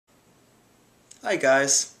Hi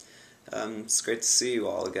guys, it's great to see you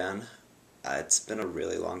all again. It's been a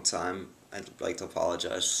really long time. I'd like to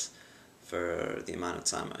apologize for the amount of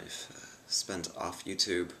time I've spent off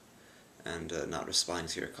YouTube and not responding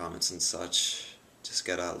to your comments and such. Just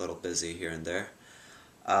get a little busy here and there.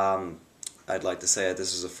 I'd like to say that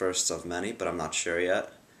this is the first of many, but I'm not sure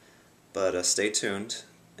yet. But stay tuned.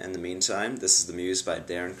 In the meantime, this is the Muse by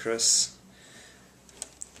Darren Criss.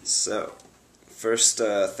 So, first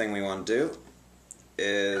thing we want to do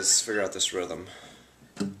is figure out this rhythm.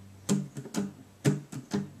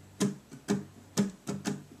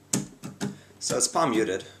 So it's palm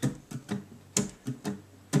muted,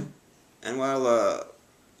 and while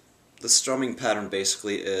the strumming pattern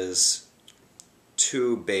basically is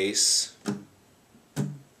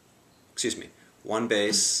one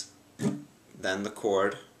bass, then the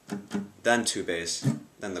chord, then two bass,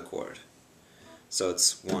 then the chord. So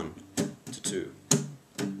it's 1 to 2.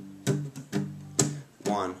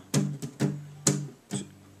 1, 2.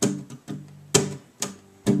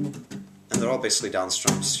 And they're all basically down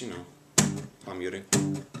strums, you know, palm muting.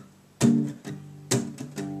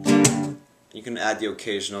 You can add the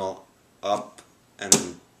occasional up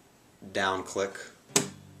and down click.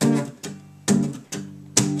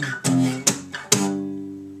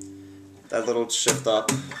 That little shift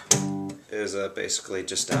up is basically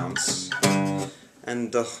just downs.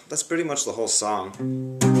 And that's pretty much the whole song,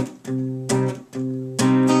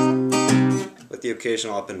 with the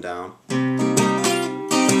occasional up and down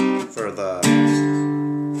for the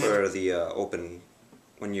open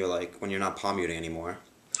when you're not palm muting anymore.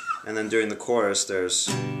 And then during the chorus, there's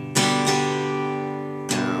down,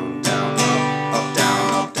 down, up,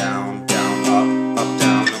 down, down, up, down, down, up,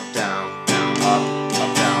 down, down, up.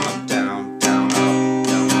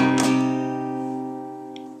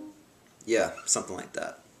 Yeah, something like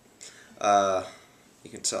that. You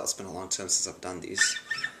can tell it's been a long time since I've done these.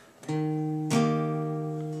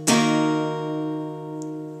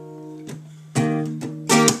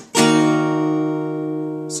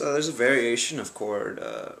 So there's a variation of chord,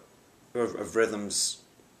 of rhythms,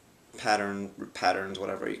 patterns,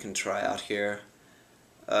 whatever you can try out here.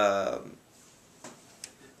 But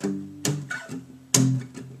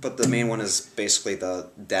the main one is basically the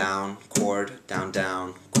down chord, down,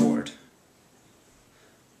 down chord.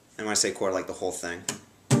 And when I say chord, like the whole thing.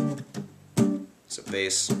 So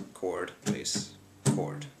bass, chord, bass,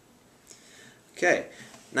 chord. Okay,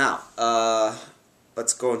 now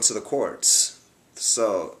let's go into the chords.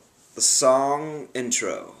 So the song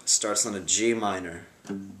intro starts on a G minor.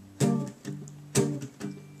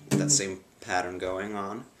 That same pattern going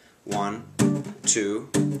on. 1, 2,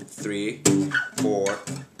 3, 4,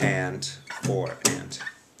 and 4, and.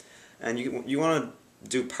 And you want to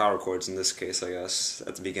do power chords in this case, I guess,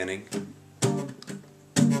 at the beginning,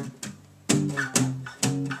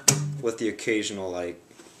 with the occasional, like,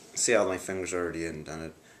 see how my fingers are already in done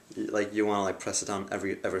it. Like, you want to like press it down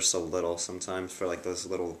ever so little sometimes for like those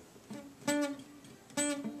little, you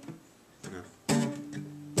know.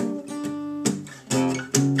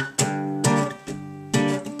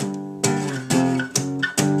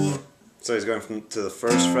 So he's going to the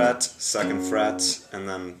first fret, second fret, and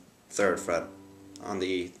then third fret on the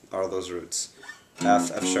E, all those roots.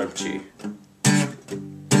 F, F sharp, G.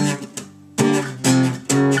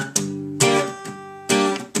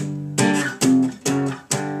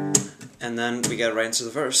 And then we get right into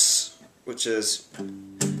the verse, which is,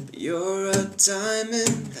 you're a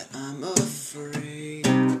diamond that I'm afraid.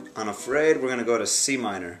 On afraid, we're going to go to C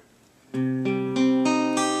minor. It's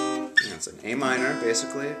an A minor,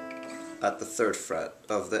 basically, at the 3rd fret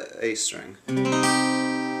of the A string.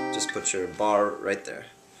 Just put your bar right there.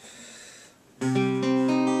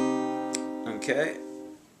 Okay.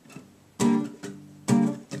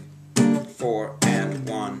 4 and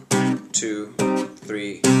 1, 2,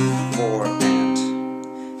 3, 4,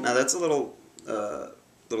 and. Now that's a little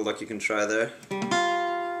lick you can try there.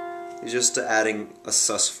 You're just adding a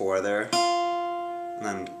sus4 there, and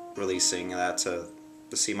then releasing that to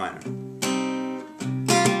the C minor.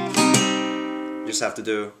 You just have to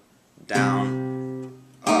do down,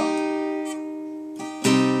 up.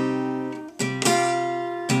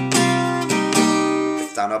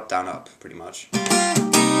 It's down, up, pretty much.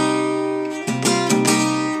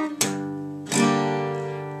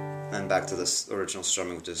 And back to this original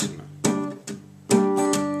strumming, which is, you know.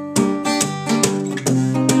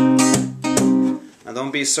 Now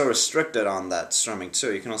don't be so restricted on that strumming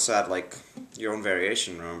too. You can also add like your own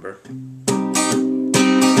variation, remember.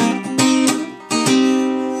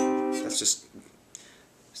 That's just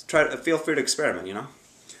feel free to experiment, you know.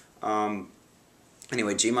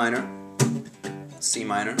 Anyway, G minor, C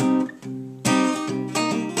minor,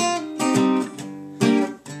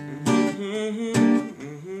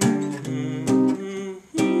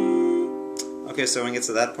 Okay, so when you get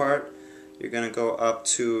to that part, you're gonna go up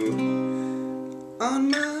to on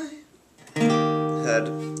my head.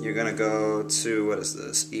 You're gonna go to, what is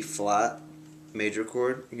this? E flat major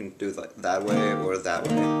chord. You can do it like that way or that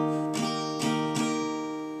way.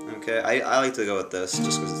 Okay, I like to go with this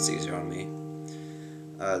just because it's easier on me.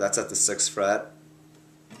 That's at the 6th fret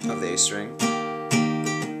of the A string.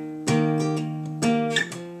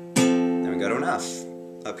 Then we go to an F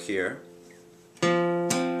up here.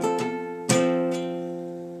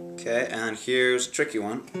 Okay, and here's a tricky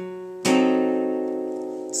one.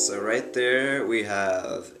 So right there we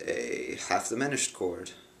have a half diminished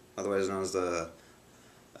chord, otherwise known as the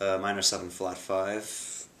minor 7 flat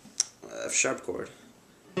 5 F sharp chord.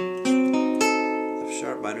 F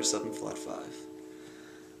sharp minor 7 flat 5.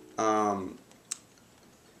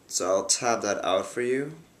 So I'll tab that out for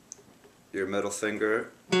you. Your middle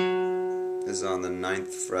finger is on the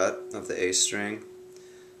 9th fret of the A string.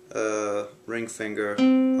 Ring finger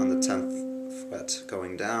on the 10th fret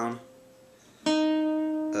going down.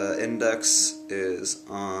 Index is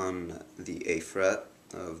on the A fret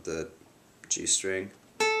of the G string.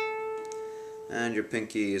 And your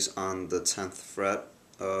pinky is on the 10th fret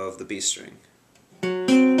of the B string.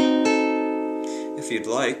 If you'd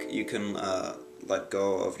like, you can let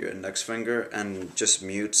go of your index finger and just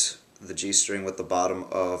mute the G string with the bottom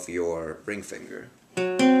of your ring finger.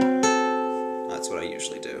 That's what I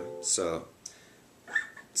usually do. So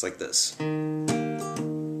it's like this.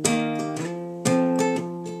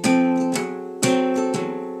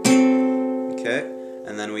 Okay,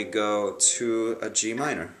 and then we go to a G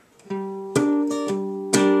minor.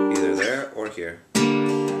 Either there or here.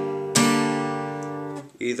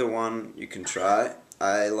 Either one you can try.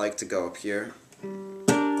 I like to go up here.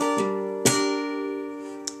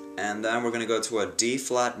 And then we're going to go to a D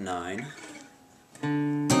flat 9.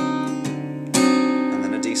 And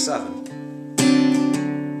then a D7.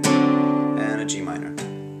 And a G minor.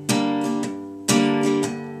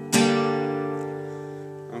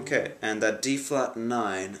 Okay, and that D flat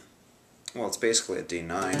 9, well, it's basically a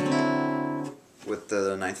D9 with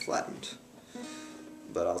the 9th flattened.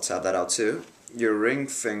 But I'll tab that out too. Your ring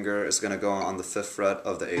finger is going to go on the 5th fret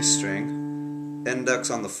of the A string, index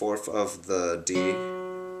on the 4th of the D,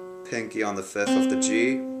 pinky on the 5th of the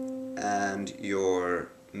G, and your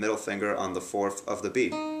middle finger on the 4th of the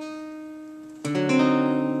B.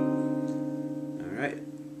 Alright,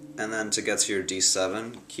 and then to get to your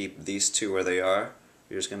D7, keep these two where they are.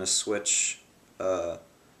 You're just going to switch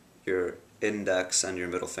your index and your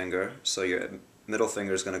middle finger. So your middle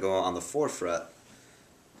finger is going to go on the 4th fret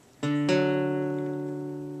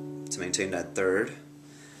to maintain that 3rd,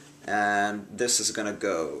 and this is going to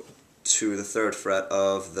go to the 3rd fret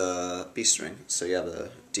of the B string. So you have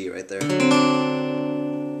a D right there.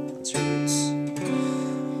 That's your roots.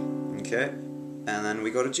 Okay, and then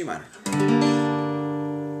we go to G minor.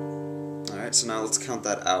 Alright, so now let's count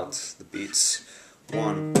that out, the beats.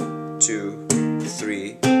 1, 2,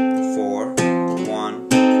 3, 4, 1,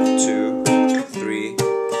 2, 3,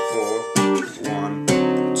 4, 1,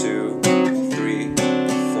 2, 3,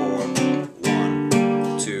 4,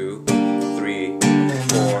 1, 2, 3,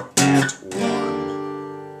 4, and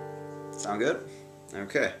 1. Sound good?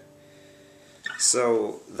 Okay.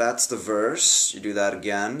 So that's the verse. You do that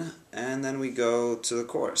again, and then we go to the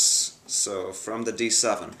chorus. So from the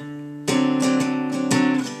D7.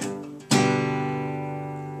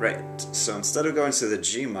 Right, so instead of going to the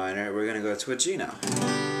G minor, we're going to go to a G now.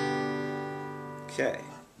 Okay,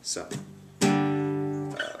 so,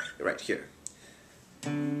 right here.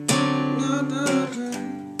 Didn't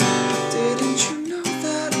you know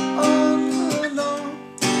that all along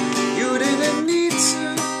you didn't need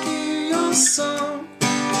to hear your song?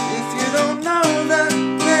 If you don't know that,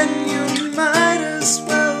 then you might as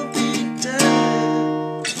well be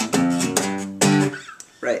dead.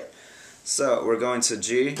 Right. So we're going to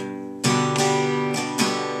G.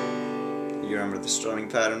 You remember the strumming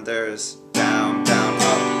pattern there is down, down,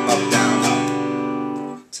 up, down,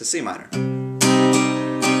 up. To C minor. 1, 2,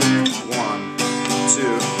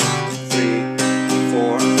 3, 4.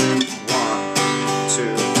 1,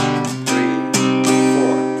 2,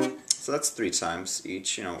 3, 4. So that's 3 times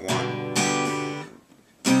each. You know, 1.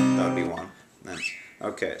 That would be 1. Then,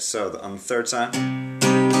 okay, so on the 3rd time.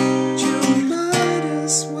 You might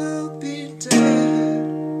as well be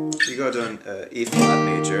dead. You go to an E flat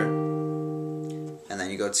major, and then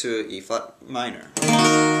you go to E flat minor.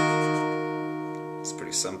 It's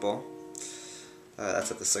pretty simple.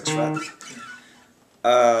 That's at the 6th fret.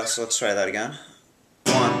 So let's try that again.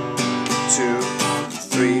 1, 2,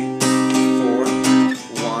 3, 4.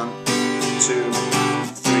 1, 2,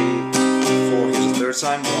 3, 4. Here's the 3rd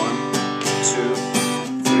time. 1, 2,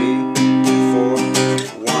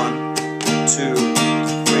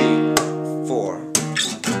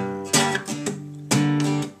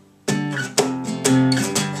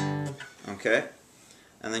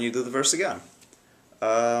 then you do the verse again.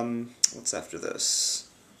 What's after this?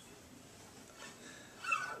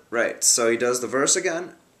 Right, so he does the verse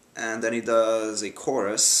again, and then he does a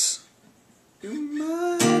chorus. You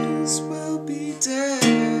might as well be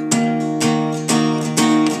dead.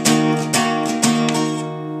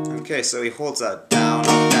 Okay, so he holds that down,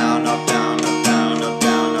 up, down, up, down, up, down, up,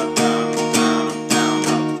 down, up, down, up, down, up, down,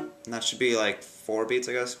 up. And that should be like 4 beats,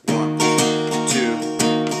 I guess. 1, 2,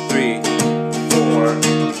 3, 4.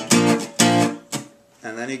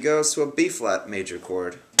 And then he goes to a B flat major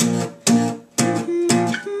chord.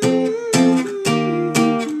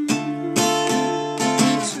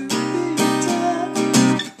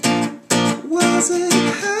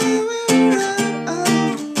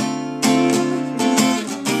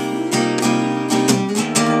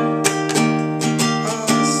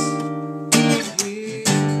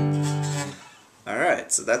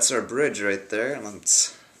 Alright, so that's our bridge right there. I'm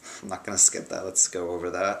not going to skip that, let's go over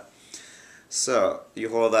that. So, you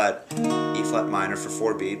hold that E flat minor for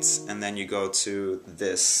 4 beats, and then you go to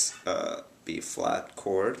this B flat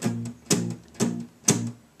chord.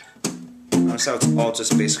 Notice how it's all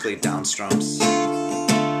just basically down strums.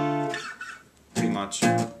 Pretty much.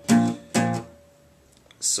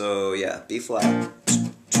 So, yeah, B flat,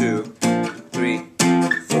 2, 3,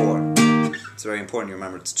 4. It's very important you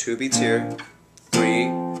remember it's 2 beats here, 3,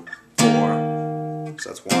 4. So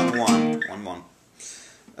that's 1, 1, 1, 1.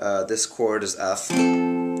 This chord is F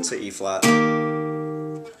to E flat.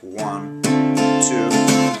 1, 2, 3,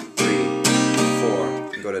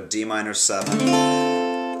 4. You go to D minor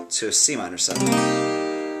 7 to C minor 7.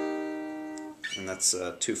 And that's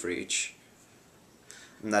 2 for each.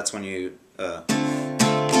 And that's when you down,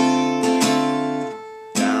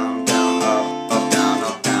 down, up, down,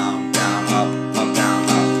 up, down, down, up, down,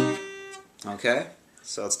 up. Okay?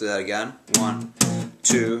 So let's do that again. 1,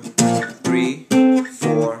 2, 3,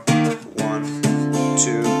 4. 1,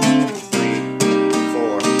 2, 3,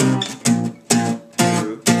 4.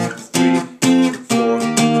 2, 3, 4.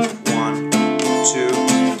 1, 2,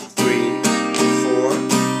 3, 4.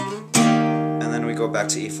 And then we go back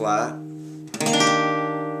to E flat.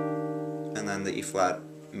 And then the E flat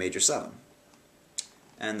major 7.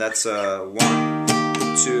 And that's 1,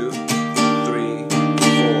 2, 3,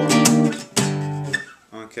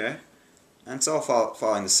 4. Okay? And it's all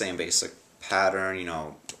following the same basic pattern, you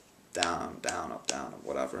know, down, down, up, down,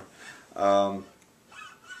 whatever.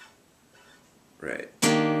 Right.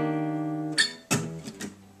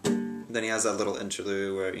 Then he has that little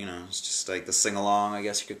interlude where, you know, it's just like the sing-along, I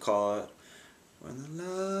guess you could call it. When the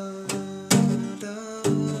la, da, da,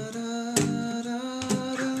 da, da,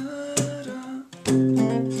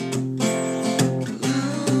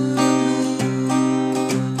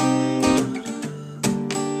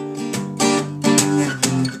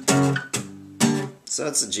 so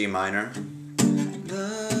that's a G minor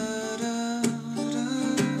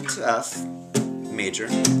to F major,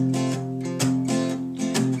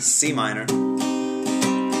 C minor,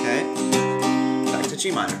 okay, back to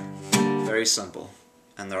G minor. Very simple,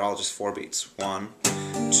 and they're all just 4 beats. 1,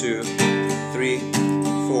 2, 3,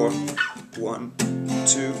 4. 1,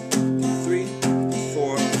 2, 3,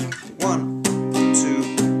 4. 1, 2,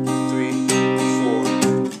 3, 4.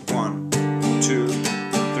 1, 2,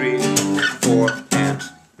 3, 4.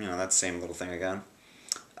 You know, that same little thing again.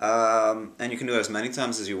 And you can do it as many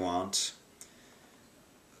times as you want.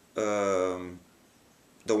 The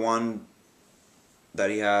one that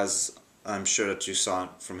he has, I'm sure that you saw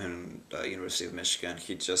it from him at University of Michigan.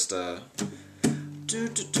 He just so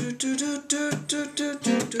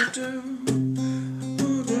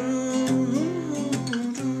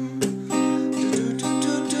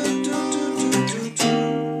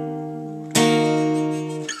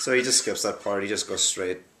he just skips that part. He just goes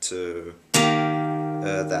straight to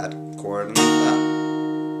that chord and that,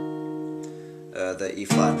 the E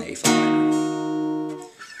flat and the A flat minor.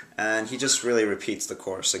 And he just really repeats the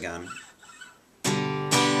chorus again.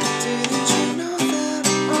 Didn't you know that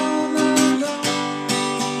all along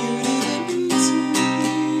you didn't need to be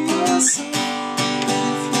yourself?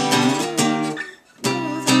 If you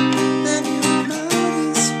know that, then you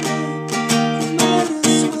might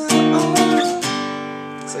as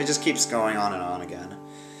well. So he just keeps going on and on again.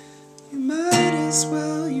 You might as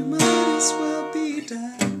well be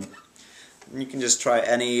dead. And you can just try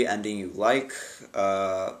any ending you like.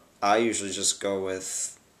 I usually just go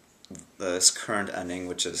with this current ending,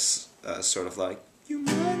 which is sort of like, you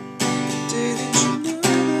might, didn't you know,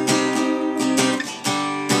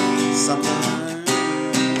 something,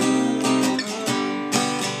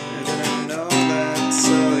 I didn't know that,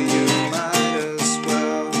 so you might as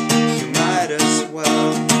well, you might as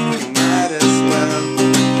well, you might as well,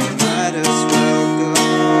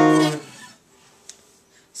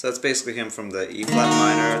 So that's basically him from the E flat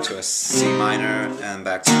minor to a C minor and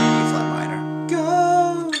back to the E flat minor.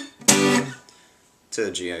 Go to the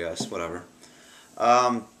G, I guess, whatever.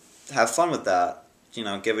 Have fun with that. You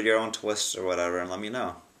know, give it your own twist or whatever, and let me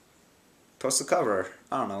know. Post a cover.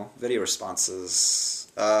 I don't know. Video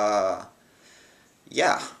responses. Yeah.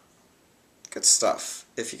 Good stuff.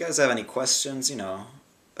 If you guys have any questions, you know,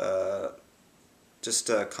 just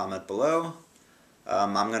comment below.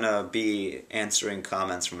 I'm going to be answering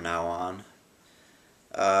comments from now on.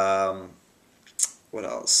 What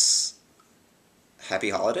else?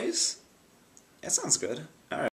 Happy holidays? That sounds good. Alright.